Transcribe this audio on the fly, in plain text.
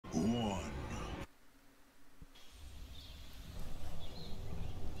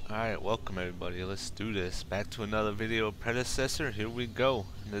Alright, welcome everybody. Let's do this. Back to another video of Predecessor. Here we go.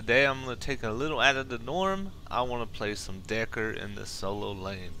 And today I'm going to take a little out of the norm. I want to play some Dekker in the solo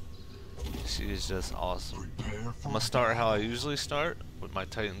lane. She is just awesome. I'm going to start how I usually start, with my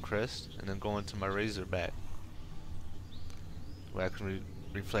Titan Crest, and then go into my Razorback, where I can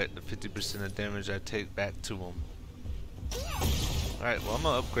reflect the 50% of damage I take back to him. Alright, well I'm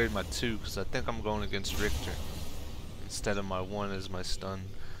going to upgrade my 2 because I think I'm going against Richter instead of my 1 as my stun.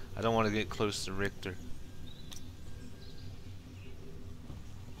 I don't want to get close to Richter.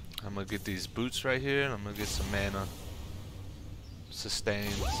 I'm going to get these boots right here, and I'm going to get some mana.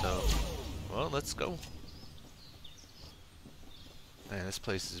 Sustain, so... well, let's go. Man, this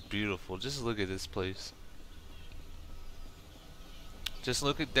place is beautiful. Just look at this place. Just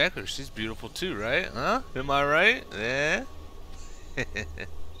look at Dekker. She's beautiful too, right? Huh? Am I right? Yeah?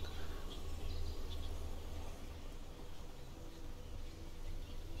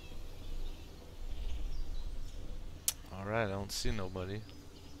 Alright, I don't see nobody.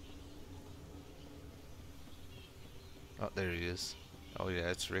 Oh, there he is. Oh yeah,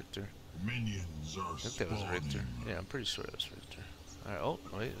 it's Richter. Minions are I think that was Richter. Yeah, I'm pretty sure it was Richter. Alright, oh,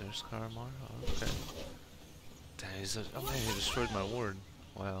 wait, there's Karamar. Oh, okay. Dang, oh man, he destroyed my ward.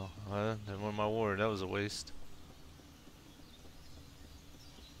 Wow, that went my ward. That was a waste.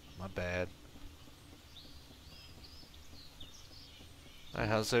 My bad. Alright,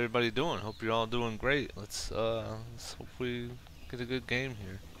 how's everybody doing? Hope you're all doing great. Let's hope we get a good game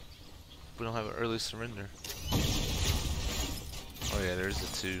here. We don't have an early surrender. Oh yeah, there's a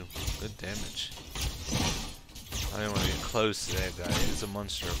 2. Good damage. I didn't want to get close to that guy. He's a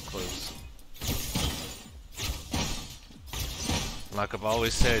monster up close. Like I've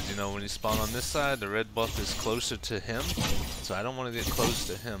always said, you know, when you spawn on this side, the red buff is closer to him. So I don't want to get close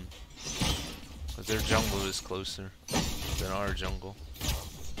to him, because their jungle is closer than our jungle.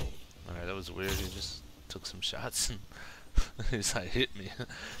 Alright, that was weird. He just took some shots and he's like, hit me.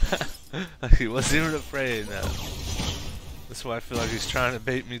 Like he wasn't even afraid now. That's why I feel like he's trying to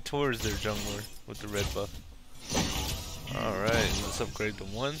bait me towards their jungler with the red buff. Alright, let's upgrade to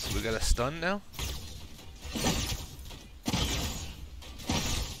 1. So we got a stun now.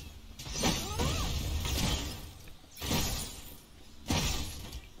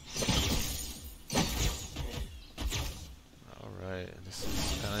 Alright, this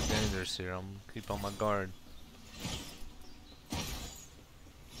is kind of dangerous here. I'm gonna keep on my guard.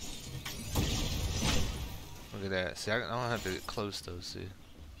 Look at that. See, I don't have to get close though, see.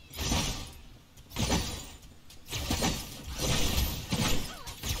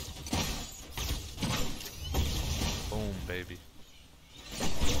 Boom, baby.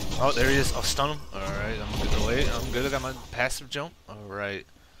 Oh, there he is. I'll stun him. Alright, I'm good. Wait, I'm good. I got my passive jump. Alright.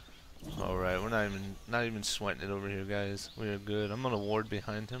 Alright, we're not even sweating it over here, guys. We are good. I'm gonna ward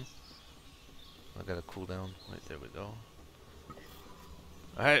behind him. I got a cooldown. Right there we go.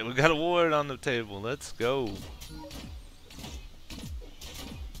 Alright, we got a ward on the table. Let's go.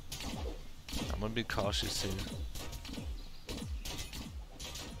 I'm gonna be cautious here.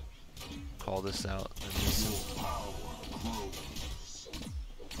 Call this out.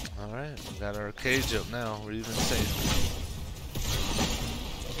 Alright, we got our cage up now. We're even safe.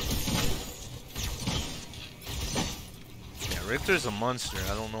 Yeah, Richter's a monster.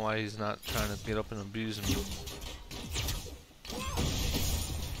 I don't know why he's not trying to get up and abuse me.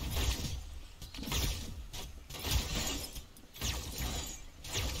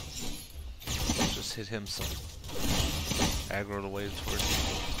 Hit him some. Aggro the way towards me.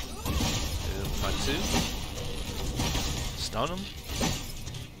 Hit him with my 2. Stun him.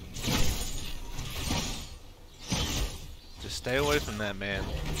 Just stay away from that man.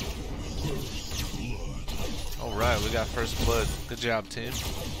 Alright, we got first blood. Good job, team.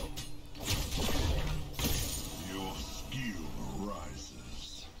 Your skill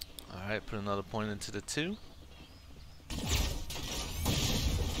rises. Alright, put another point into the 2.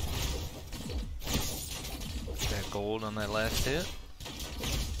 Gold on that last hit.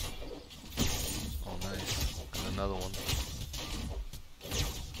 Oh, nice. Got another one.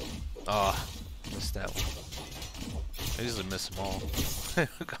 Ah, oh, missed that one. I usually miss them all.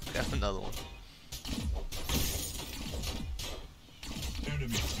 Got another one.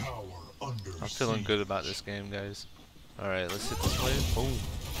 Enemy tower under I'm feeling good about this game, guys. Alright, let's hit this wave. Boom.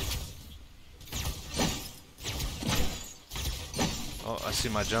 Oh, I see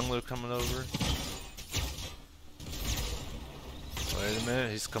my jungler coming over. Wait a minute,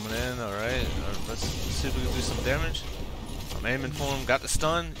 he's coming in, alright. Let's see if we can do some damage. I'm aiming for him, got the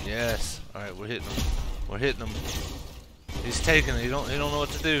stun. Yes. Alright, we're hitting him. We're hitting him. He's taking it, he don't know what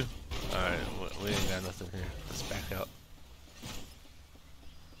to do. Alright, we ain't got nothing here. Let's back out.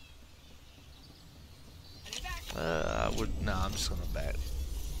 I would. Nah, I'm just gonna back.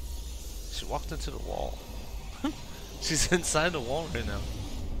 She walked into the wall. She's inside the wall right now.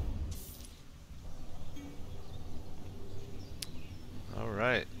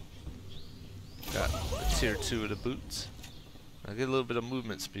 Alright. Got a tier 2 of the boots. I get a little bit of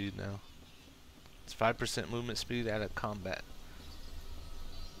movement speed now. It's 5% movement speed out of combat.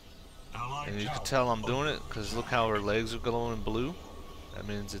 And you can tell I'm doing it because look how her legs are glowing blue. That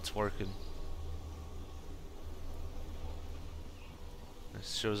means it's working. It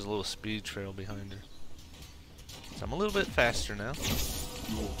shows a little speed trail behind her. So I'm a little bit faster now.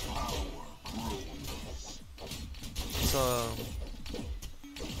 Let's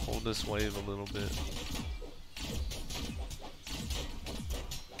hold this wave a little bit.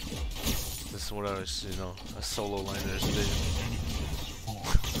 This is what I was, you know, a solo liner's do.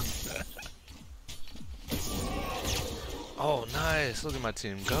 Oh, nice! Look at my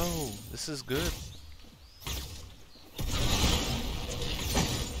team go! This is good.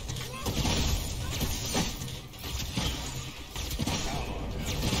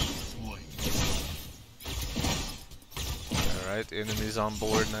 Alright, the enemy's on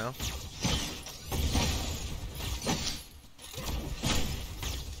board now.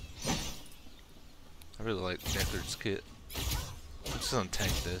 I really like Dekker's kit. I'm just gonna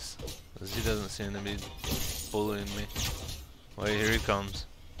tank this, because he doesn't seem to be bullying me. Wait, here he comes.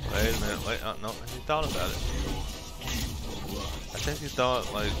 Wait a minute, wait, no, he thought about it. I think he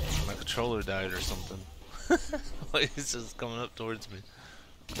thought, like, my controller died or something. Like, he's just coming up towards me.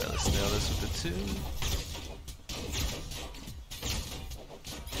 Okay, let's nail this with the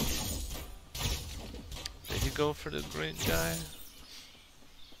 2. Did he go for the great guy?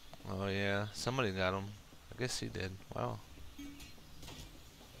 Oh yeah, somebody got him. I guess he did. Wow.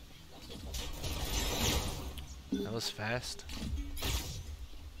 That was fast.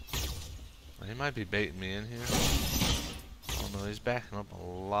 Well, he might be baiting me in here. Oh no, he's backing up a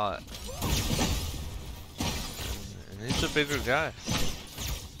lot. And he's a bigger guy.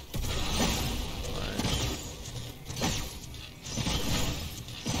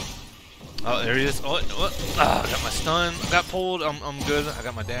 Oh, there he is. Oh, what? Ah, I got my stun. I got pulled. I'm good. I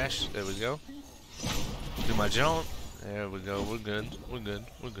got my dash. There we go. Do my jump. There we go. We're good. We're good.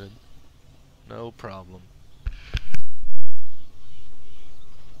 We're good. No problem.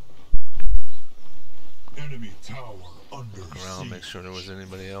 Enemy tower under Look around, siege. make sure there was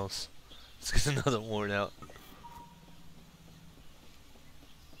anybody else. Let's get another ward out.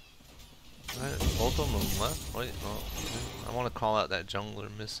 Alright, both of them left. Wait, oh, I want to call out that jungler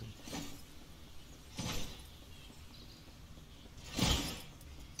missing.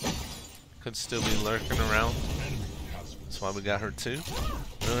 Could still be lurking around. That's why we got her too.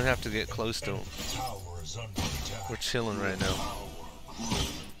 We don't have to get close to him. We're chilling right now.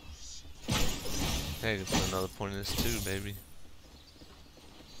 Hey, I can put another point in this too, baby.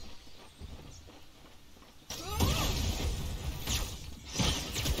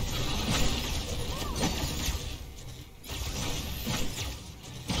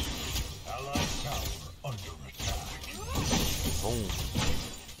 Boom.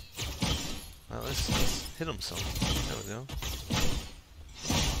 Well, let's hit him some. There we go.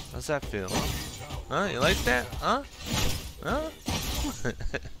 How's that feel? Huh? You like that? Huh? Huh?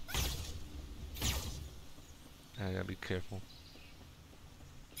 I gotta be careful.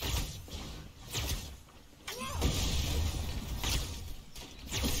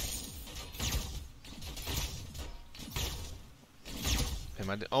 Hey,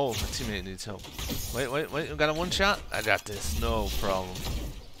 my teammate needs help. Wait, we got a one shot? I got this, no problem.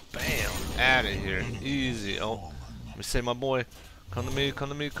 Bam! Out of here. Easy. Oh, let me say my boy. Come to me, come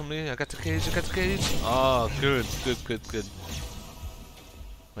to me, come to me. I got the cage, I got the cage. Oh, good.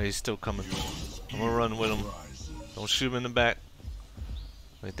 Wait, he's still coming. I'm gonna run with him. Don't shoot him in the back.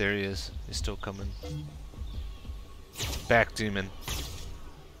 Wait, there he is. He's still coming. Back demon.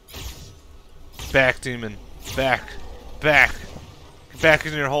 Back demon. Back. Back. Get back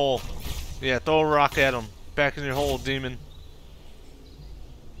in your hole. Yeah, throw a rock at him. Back in your hole, demon.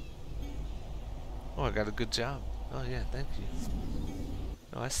 Oh, I got a good job. Oh yeah, thank you.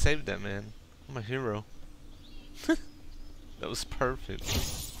 Oh, I saved that man. I'm a hero. That was perfect.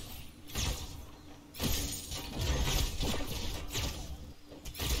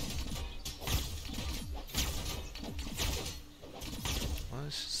 Well,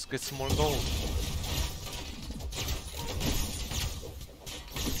 let's just get some more gold.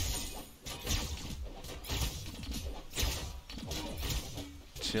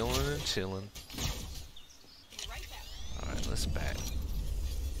 Chilling and chilling. Alright, let's back.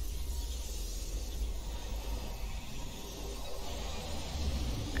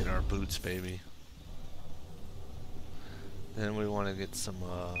 Get our boots, baby. Then we want to get some,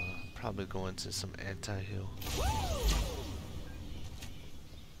 probably go into some anti-heal.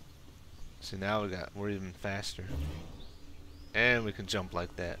 See, now we're even faster. And we can jump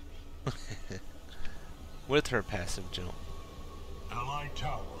like that. With her passive jump. Allied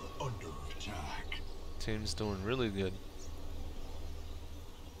tower under attack. Team's doing really good.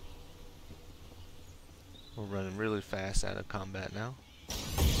 We're running really fast out of combat now.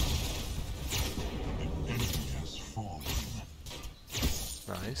 An enemy has fallen.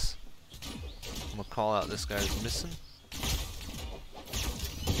 Nice. I'm gonna call out this guy's missing.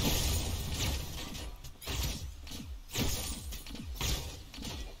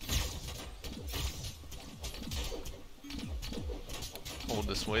 Hold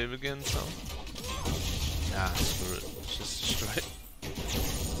this wave again, so. Nah, screw it. Let's just destroy it.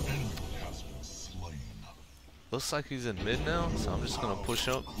 Enemy has been slain. Looks like he's in mid now, so I'm just gonna push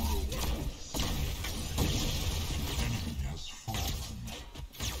up. Enemy has fallen.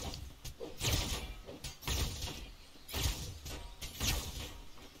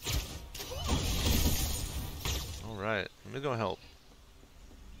 Alright, let me go help.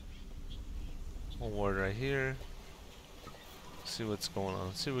 We'll ward right here. See what's going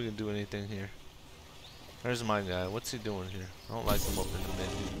on. See if we can do anything here. There's my guy. What's he doing here? I don't like him up in the mid.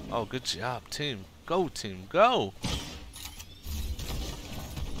 Oh, good job, team. Go, team, go!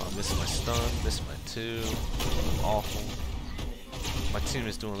 Oh, I missed my stun, missed my 2. Awful. My team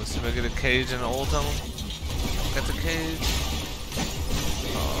is doing. Let's see if I get a cage and an ult on him. Got the cage.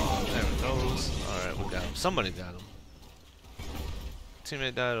 Oh, there it goes. Alright, we got him. Somebody got him.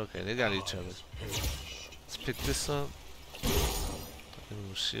 Teammate died. Okay, they got each other. Let's pick this up. A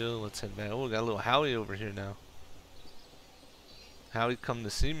little shield. Let's head back. Oh, we got a little Howie over here now. Howie come to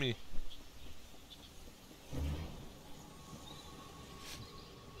see me.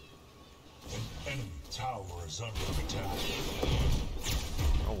 An enemy tower is under attack.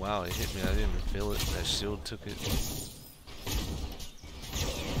 Oh wow, it hit me. I didn't even feel it. That shield took it.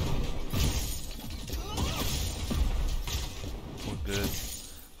 We're good.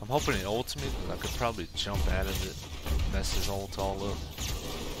 I'm hoping it ults me because I could probably jump out of it. Mess his ult all up.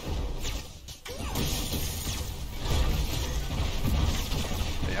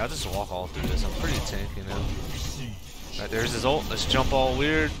 Yeah, I'll just walk all through this. I'm pretty tanky now. Alright, there's his ult. Let's jump all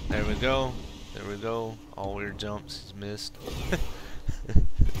weird. There we go. There we go. All weird jumps. He's missed.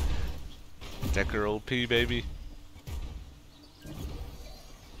 Dekker OP, baby.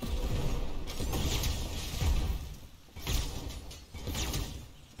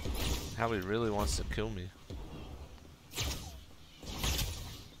 How he really wants to kill me.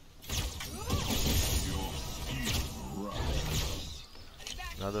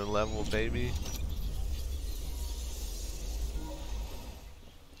 Another level, baby.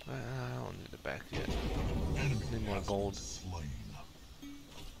 I don't need it back yet. Need more gold.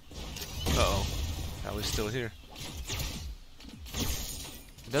 Uh-oh. How we still here?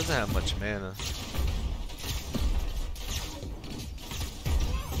 He doesn't have much mana.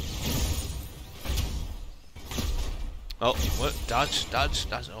 Oh, what? Dodge, dodge,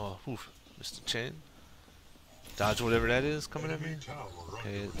 dodge. Oh, oof. Missed the chain. Dodge whatever that is coming at me.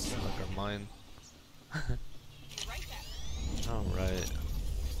 Okay, it's like our mine. Alright.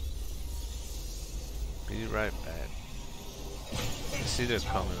 Be right back. I see they're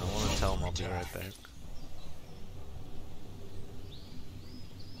coming. I want to tell them I'll be right back.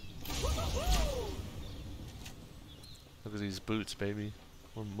 Look at these boots, baby.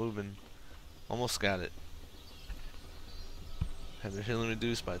 We're moving. Almost got it. Have their healing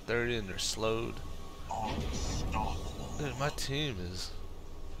reduced by 30 and they're slowed. Dude, my team is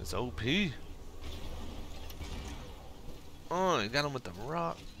OP. Oh, you got him with the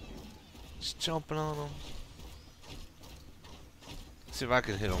rock. Just jumping on him. See if I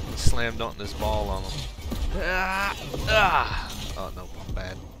can hit him. Slam dunk this ball on him. Ah, ah. Oh no, I'm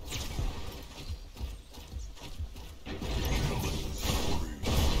bad.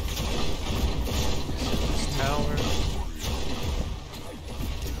 This tower.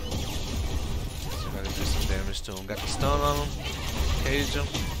 See if I can do some damage to him. Got the stun on him. Cage him.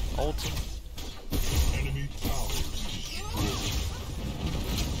 Ult him. Enemy towers destroyed.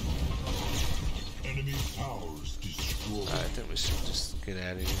 Enemy towers destroyed. I think we should just get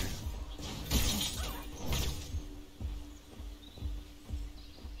out of here.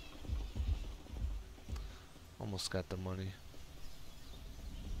 Almost got the money.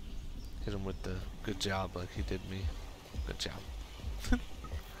 Hit him with the good job like he did me. Good job.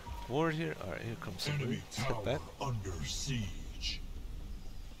 Ward here. Alright, here comes somebody. Enemy Step tower back. under siege.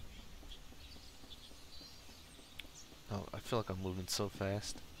 Oh, I feel like I'm moving so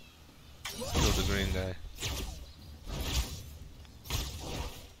fast. Kill the green guy.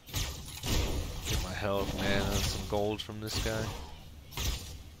 health, man, and some gold from this guy.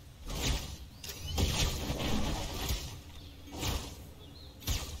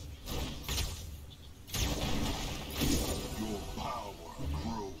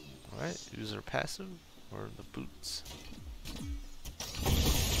 Alright, use our passive or the boots.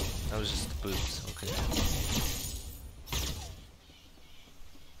 That was just the boots, okay.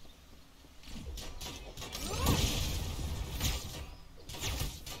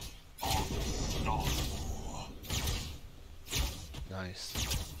 Nice.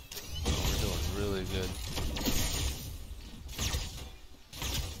 We're doing really good.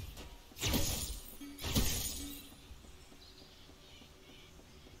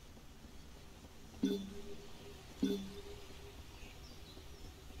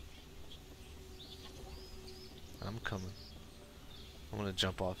 I'm coming. I'm gonna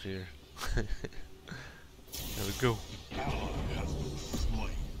jump off here. There we go.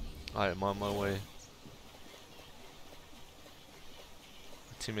 Alright, I'm on my way.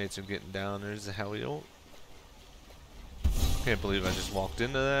 Teammates are getting down. There's the Howie ult. Can't believe I just walked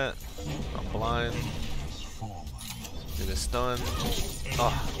into that. I'm blind. Get a stun.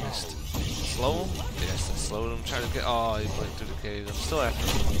 Oh, missed. Slow him? Yes, I slowed him. Trying to get. Oh, he blinked through the cage. I'm still after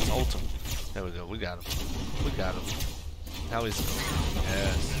him. It's ult him. There we go. We got him. We got him. Howie's going.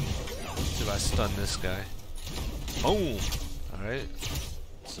 Yes. See if I stun this guy. Boom. Alright.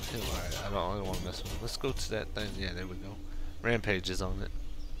 Alright, I don't want to mess with him. Let's go to that thing. Yeah, there we go. Rampage is on it.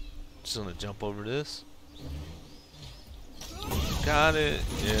 Just gonna jump over this. Got it.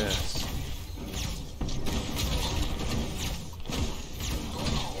 Yes.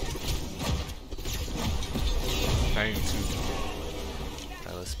 Trying to.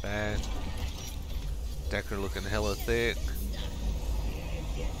 That was bad. Dekker looking hella thick.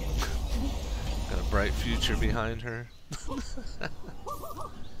 Got a bright future behind her. Alright,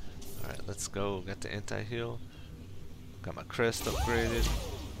 let's go. Got the anti-heal. Got my crest upgraded.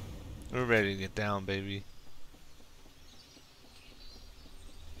 We're ready to get down, baby.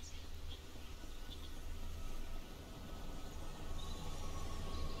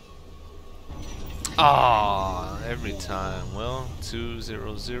 Ah, every time. Well,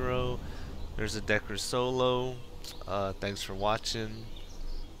 2-0-0. There's a Dekker solo. Thanks for watching.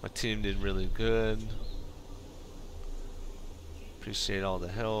 My team did really good. Appreciate all the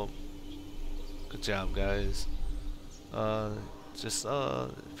help. Good job, guys. Just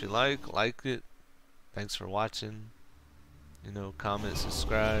if you like it. Thanks for watching. You know, comment,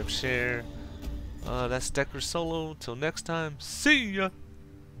 subscribe, share. That's Dekker solo. Till next time. See ya.